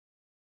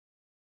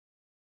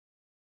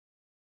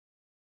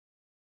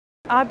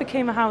I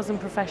became a housing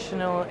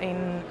professional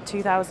in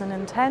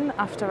 2010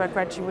 after I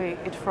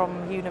graduated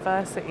from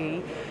university.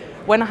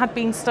 When I had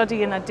been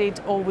studying, I did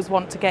always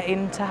want to get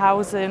into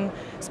housing,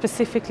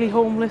 specifically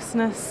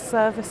homelessness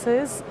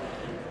services.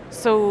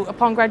 So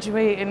upon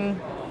graduating,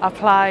 I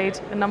applied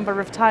a number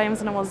of times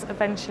and I was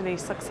eventually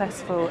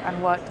successful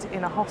and worked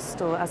in a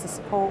hostel as a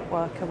support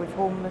worker with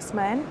homeless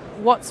men.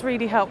 What's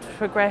really helped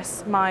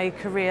progress my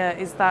career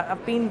is that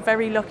I've been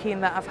very lucky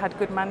in that I've had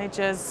good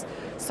managers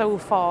so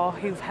far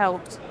who've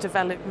helped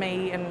develop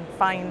me and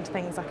find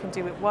things I can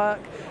do at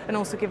work and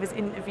also give us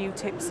interview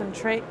tips and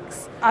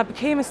tricks. I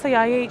became a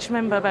CIH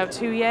member about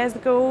 2 years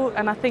ago,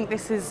 and I think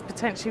this is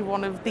potentially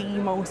one of the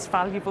most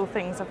valuable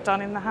things I've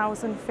done in the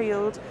housing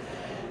field.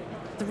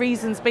 The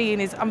reasons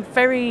being is I'm a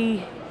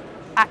very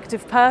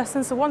active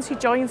person, so once you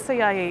join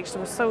CIH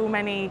there are so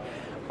many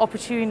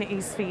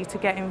opportunities for you to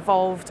get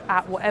involved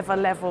at whatever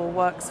level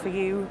works for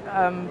you,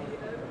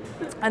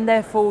 and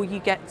therefore you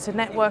get to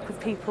network with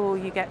people,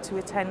 you get to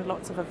attend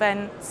lots of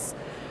events.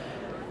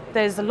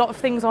 There's a lot of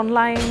things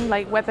online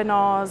like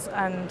webinars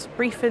and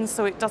briefings,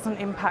 so it doesn't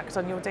impact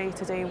on your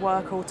day-to-day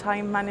work or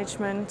time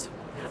management.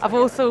 I've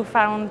also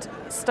found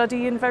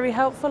studying very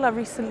helpful. I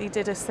recently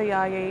did a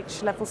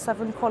CIH level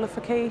 7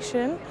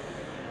 qualification.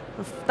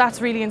 That's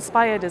really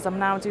inspired us. I'm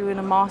now doing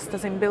a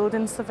master's in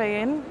building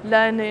surveying,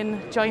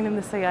 learning, joining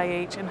the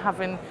CIH and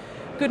having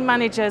good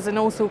managers and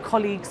also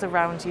colleagues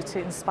around you to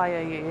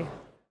inspire you.